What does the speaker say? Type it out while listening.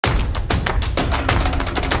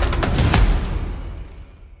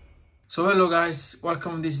So hello guys,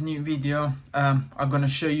 welcome to this new video. I'm gonna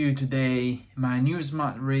show you today my new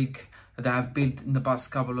Smaart rig that I've built in the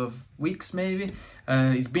past couple of weeks maybe.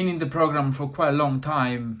 It's been in the program for quite a long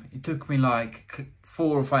time. It took me like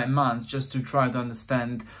 4 or 5 months just to try to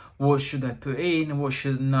understand what should I put in, what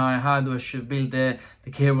shouldn't I, how do I should build the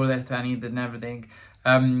cable that I need and everything.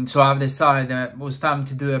 So I've decided that it was time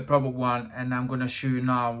to do a proper one, and I'm gonna show you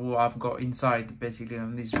now what I've got inside basically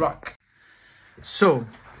on this rack. So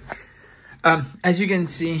as you can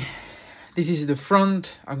see, this is the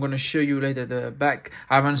front. I'm going to show you later the back.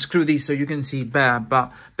 I've unscrewed this so you can see it better,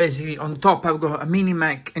 but basically on top I've got a mini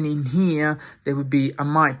Mac, and in here there would be a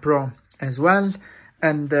Mic Pro as well.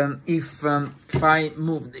 And if I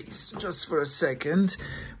move this just for a second,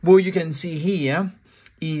 what you can see here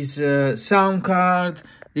is a sound card.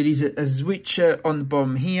 There is a switcher on the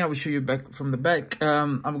bottom here. I will show you back from the back.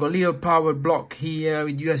 I've got a little power block here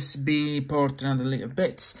with USB port and other little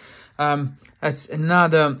bits. That's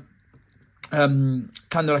another kind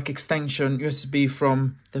of like extension USB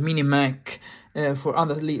from the mini Mac for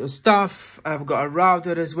other little stuff. I've got a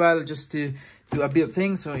router as well just to do a bit of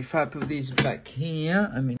things. So if I put this back here,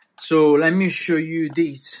 so let me show you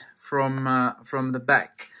this from the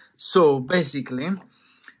back. So basically,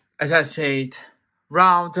 as I said,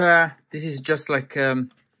 router. This is just like a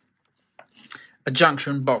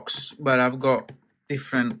junction box where I've got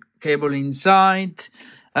different cable inside.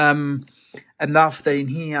 And after in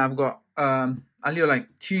here I've got a little like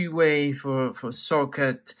two-way for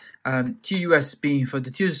socket, two USB for the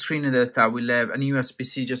two screen that I will have, and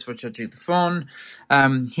USB-C just for charging the phone.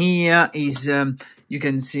 Here is you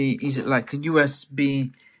can see is like a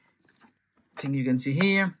USB thing. You can see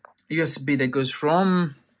here USB that goes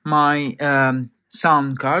from my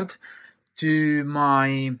sound card to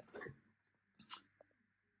my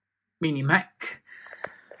mini Mac.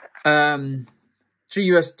 Another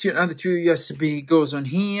two USB goes on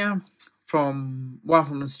here, one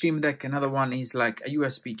from the Stream Deck, another one is like a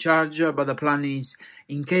USB charger. But the plan is,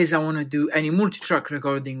 in case I want to do any multi-track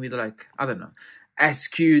recording with, like, I don't know,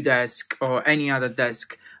 SQ desk or any other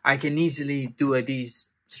desk, I can easily do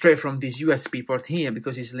this straight from this USB port here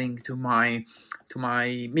because it's linked to my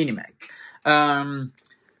mini Mac.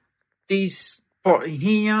 This port in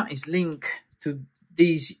here is linked to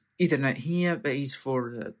this Ethernet here, that is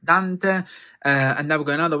for Dante, and I've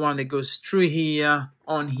got another one that goes through here,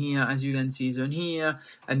 on here, as you can see is on here,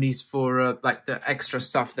 and this for like the extra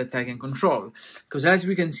stuff that I can control. Because as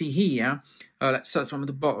we can see here, let's start from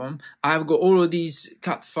the bottom, I've got all of these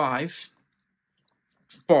Cat5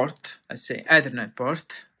 port, let's say Ethernet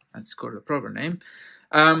port, that's called the proper name.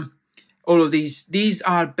 All of these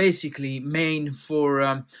are basically main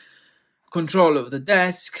for control of the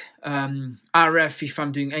desk, RF. If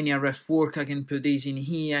I'm doing any RF work, I can put these in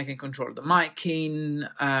here. I can control the mic in,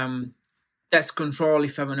 desk control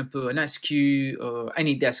if I want to put an SQ or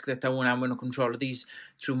any desk that I want to control these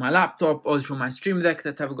through my laptop or through my Stream Deck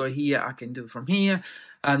that I've got here. I can do from here.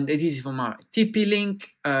 And it is for my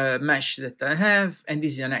TP-Link mesh that I have, and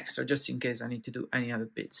this is an extra just in case I need to do any other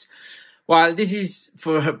bits. While this is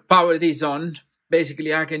for power this on.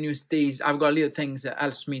 Basically, I can use these. I've got little things that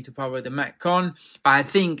helps me to power the Mac on. But I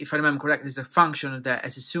think, if I remember correctly, there's a function that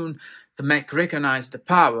as soon the Mac recognizes the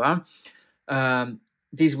power,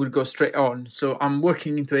 this will go straight on. So I'm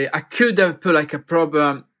working into it. I could have put like a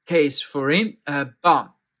proper case for it, but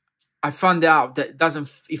I found out that it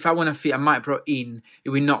doesn't. If I want to fit a Mic Pro in, it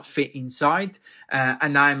will not fit inside.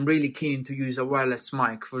 And I'm really keen to use a wireless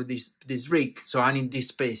mic for this rig. So I need this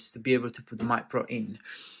space to be able to put the Mic Pro in.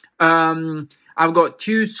 I've got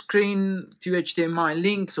two HDMI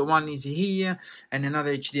links, so one is here and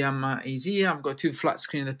another HDMI is here. I've got two flat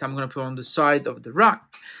screens that I'm going to put on the side of the rack.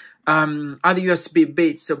 Other USB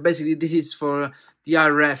bits, so basically this is for the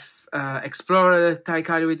RF Explorer that I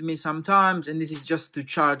carry with me sometimes, and this is just to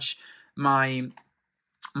charge my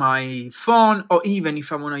phone, or even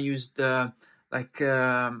if I want to use the, like,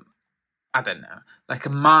 I don't know, like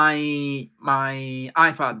my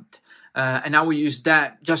iPad, and I will use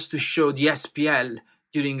that just to show the SPL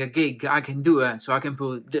during a gig. I can do it, so I can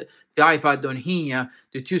put the iPad on here,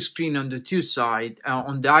 the two screen on the two side,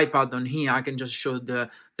 on the iPad on here, I can just show the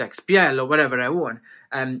XPL or whatever I want.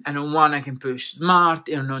 And on one I can push Smart,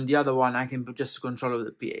 and on the other one I can put just control of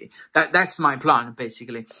the PA. That's my plan,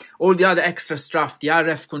 basically. All the other extra stuff, the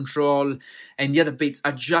RF control and the other bits,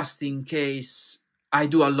 are just in case I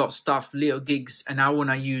do a lot of stuff, little gigs, and I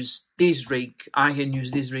want to use this rig. I can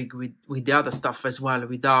use this rig with the other stuff as well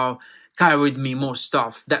without carry with me more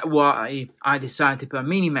stuff. That's why I decided to put a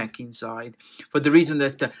mini Mac inside, for the reason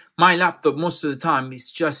that my laptop most of the time is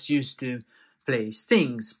just used to play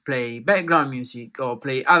strings, play background music, or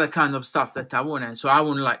play other kind of stuff that I want. So I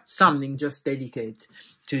want like something just dedicated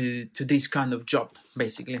to this kind of job,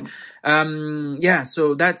 basically. Yeah,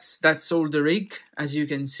 so that's all the rig, as you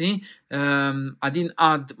can see. I didn't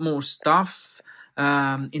add more stuff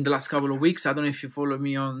in the last couple of weeks. I don't know if you follow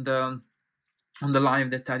me on the live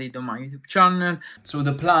that I did on my YouTube channel. So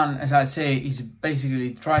the plan, as I say, is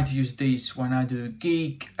basically try to use this when I do a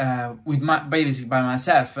gig with basically by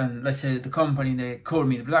myself, and let's say the company, they call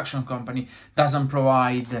me, the production company, doesn't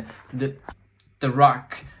provide the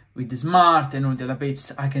rack with the Smaart and all the other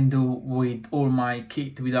bits. I can do with all my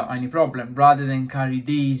kit without any problem, rather than carry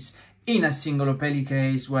these in a single Opeli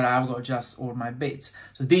case where I've got just all my bits.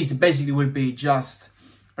 So this basically will be just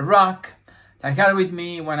a rack I carry with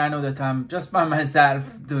me when I know that I'm just by myself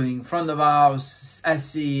doing front of house,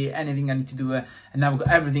 SE, anything I need to do, and I've got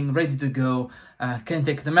everything ready to go. Can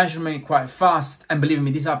take the measurement quite fast, and believe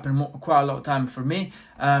me, this happened quite a lot of time for me.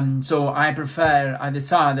 So I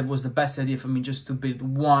decided it was the best idea for me just to build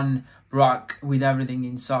one rack with everything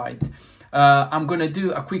inside. I'm gonna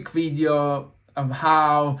do a quick video of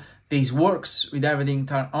how this works with everything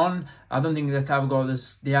turned on. I don't think that I've got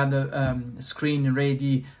the other screen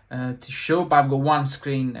ready to show, but I've got one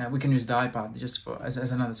screen. We can use the iPad just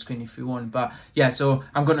as another screen if you want. But yeah, so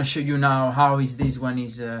I'm gonna show you now how is this one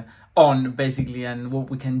is on basically, and what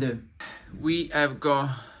we can do. We have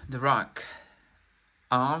got the rack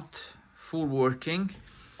out, full working.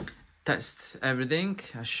 Test everything.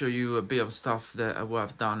 I'll show you a bit of stuff that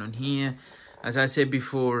I've done on here. As I said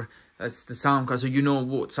before, that's the sound card, so you know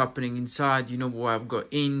what's happening inside, you know what I've got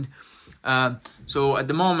in. So at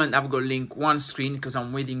the moment I've got link one screen because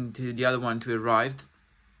I'm waiting to the other one to arrive,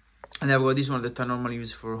 and I've got this one that I normally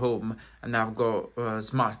use for home, and I've got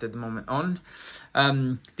Smart at the moment on.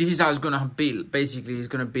 This is how it's gonna build. Basically, it's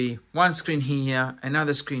gonna be one screen here,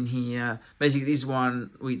 another screen here. Basically, this one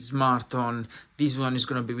with Smart on. This one is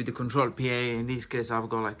gonna be with the control PA. In this case, I've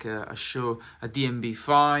got like a DMB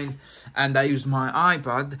file, and I use my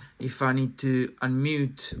iPad if I need to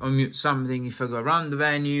unmute or mute something. If I go around the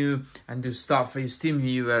venue and do stuff, I use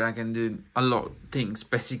TeamViewer. I can do a lot of things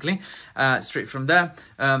basically straight from there.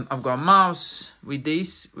 I've got a mouse with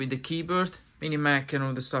this, with the keyboard, mini Mac and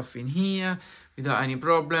all the stuff in here without any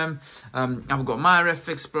problem. I've got my RF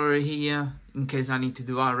Explorer here in case I need to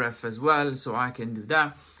do RF as well, so I can do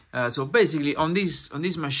that. So basically on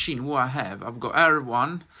this machine, what I've got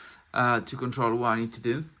R1 to control what I need to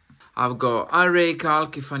do. I've got Array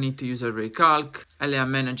Calc if I need to use Array Calc, LA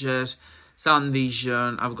Manager, Sound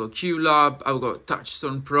Vision, I've got Qlab, I've got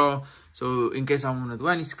Touchstone Pro, so in case I want to do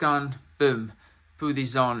any scan, boom, put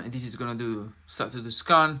this on, and this is gonna start to do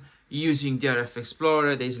scan using the RF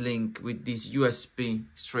Explorer. There's link with this USB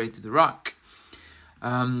straight to the rack.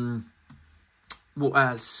 What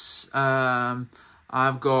else?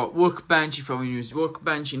 I've got Workbench if I want to use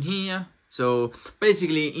Workbench in here. So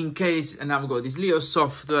basically, in case, and I've got this little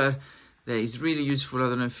software that is really useful. I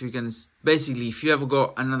don't know if you can, basically, if you have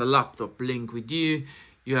got another laptop link with you,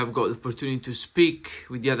 you have got the opportunity to speak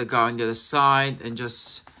with the other guy on the other side and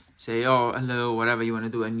just say, oh, hello, whatever you want to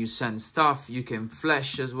do, and you send stuff. You can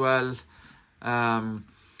flash as well.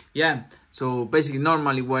 Yeah, so basically,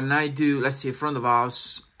 normally when I do, let's say, front of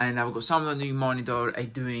house, and I've got someone doing monitor, I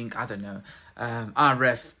doing, I don't know,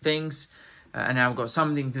 RF things, and I've got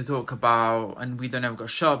something to talk about, and we don't have got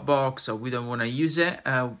Shopbox, or we don't want to use it.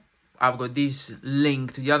 I've got this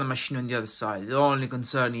link to the other machine on the other side. The only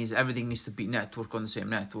concern is everything needs to be network on the same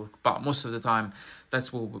network, but most of the time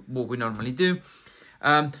that's what we normally do.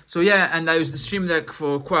 So yeah, and I use the Stream Deck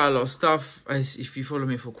for quite a lot of stuff. As if you follow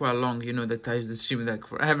me for quite long, you know that I use the Stream Deck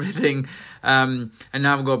for everything. And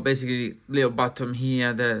I've got basically little button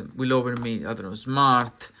here that will open me, I don't know,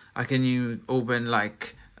 Smart. I can open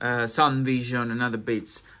like Sound Vision and other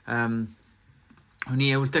bits. On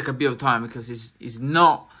here, it will take a bit of time because it's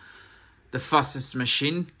not the fastest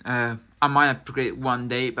machine. I might upgrade one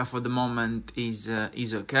day, but for the moment is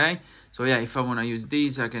okay. So yeah, if I want to use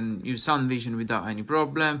these, I can use Sound Vision without any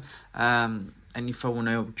problem. And if I want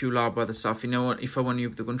to Qlab other stuff, you know what? If I want to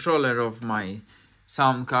use the controller of my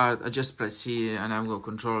sound card, I just press here and I've got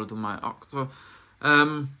control to my Octo.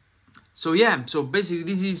 So yeah, so basically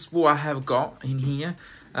this is what I have got in here.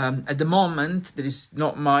 At the moment there is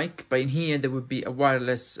not mic, but in here there would be a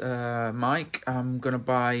wireless mic. I'm gonna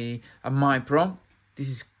buy a mic Pro. This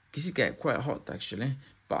is getting quite hot actually,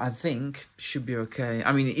 but I think it should be okay.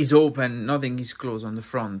 I mean, it's open, nothing is closed on the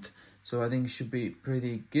front, so I think it should be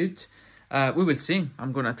pretty good. We will see.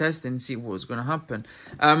 I'm gonna test and see what's gonna happen.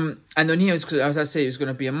 And on here, as I say, it's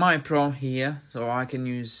gonna be a mic Pro here, so I can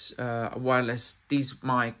use a wireless this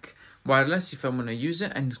mic wireless if I want to use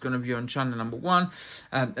it, and it's going to be on channel number 1,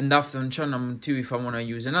 and after on channel number 2, if I want to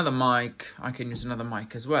use another mic, I can use another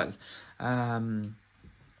mic as well.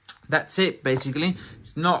 That's it, basically.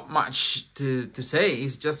 It's not much to say.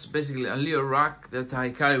 It's just basically a little rack that I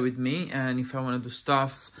carry with me, and if I want to do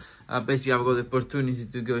stuff, basically I've got the opportunity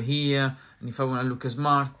to go here, and if I want to look at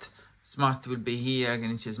Smart will be here. Again,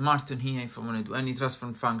 it says Smart on here. If I want to do any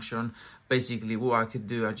transform function, basically what I could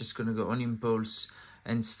do, I'm just going to go on impulse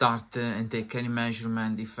and start and take any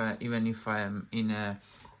measurement, even if I am in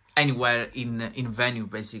anywhere in venue,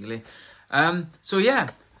 basically. So yeah,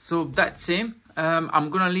 so that's it. I'm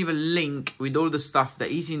gonna leave a link with all the stuff that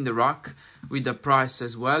is in the rack with the price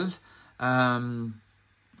as well. And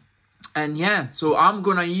yeah, so I'm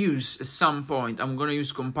gonna use at some point, I'm gonna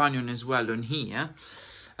use Companion as well on here.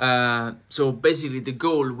 So basically the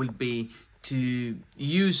goal will be to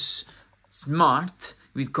use Smart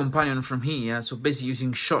with Companion from here, so basically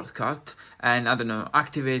using shortcut, and I don't know,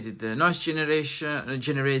 activated the noise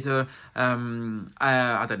generator,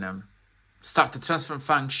 I don't know, start the transform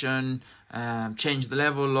function, change the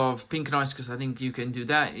level of pink noise, because I think you can do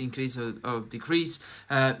that, increase or decrease.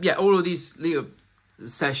 Yeah, all of these little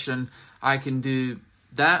session I can do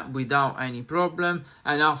that without any problem,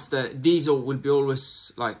 and after these all will be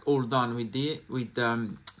always like all done with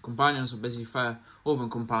Companion. So basically if I open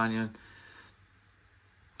Companion,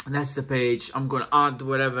 that's the page. I'm gonna add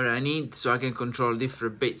whatever I need so I can control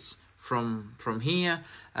different bits from here.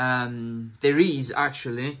 There is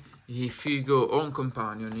actually, if you go on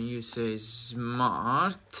Companion and you say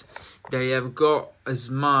Smart, they have got a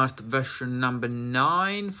Smart version number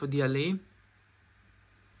 9 for the LE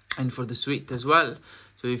and for the suite as well.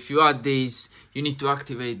 So if you add these, you need to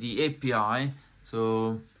activate the API.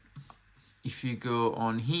 So if you go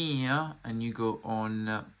on here and you go on,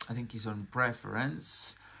 I think it's on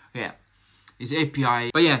preference. Yeah, it's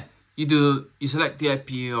API. But yeah, you select the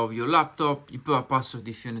API of your laptop, you put a password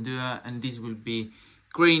if you want to do it, and this will be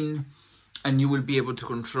green, and you will be able to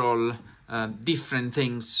control different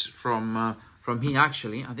things from here.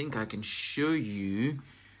 Actually, I think I can show you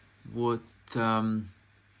what you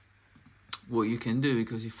can do,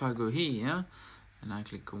 because if I go here and I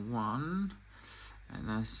click on one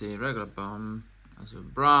and I say regular bomb as a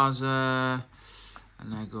browser,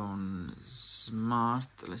 and I go on Smart,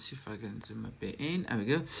 let's see if I can zoom a bit in, there we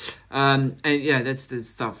go. And yeah, that's the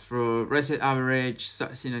stuff for reset average,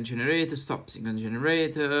 start signal generator, stop signal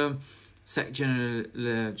generator, set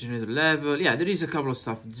generator level. Yeah, there is a couple of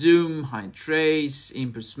stuff, zoom, hide trace,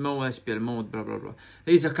 impulse mode, SPL mode, blah blah blah.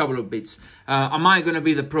 There is a couple of bits. Am I gonna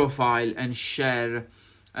be the profile and share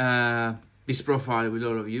this profile with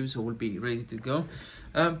all of you, so we'll be ready to go.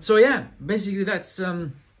 So yeah, basically that's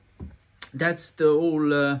the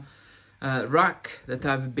whole rack that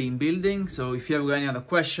I've been building. So if you have got any other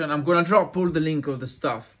question, I'm gonna drop all the link of the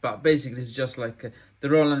stuff, but basically it's just like the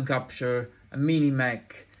roll and capture, a mini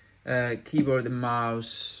Mac, keyboard and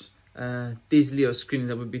mouse, this little screen,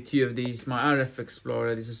 that would be 2 of these, my RF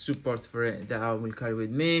Explorer, there's a support for it that I will carry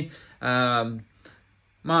with me,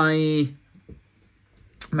 my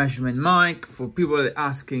measurement mic. For people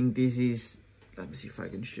asking, this is, let me see if I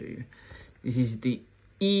can show you, this is the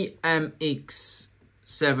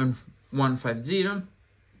EMX7150.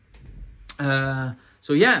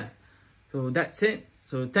 So yeah, so that's it.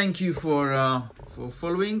 So thank you for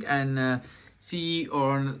following, and see you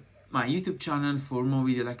on my YouTube channel for more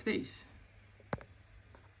videos like this.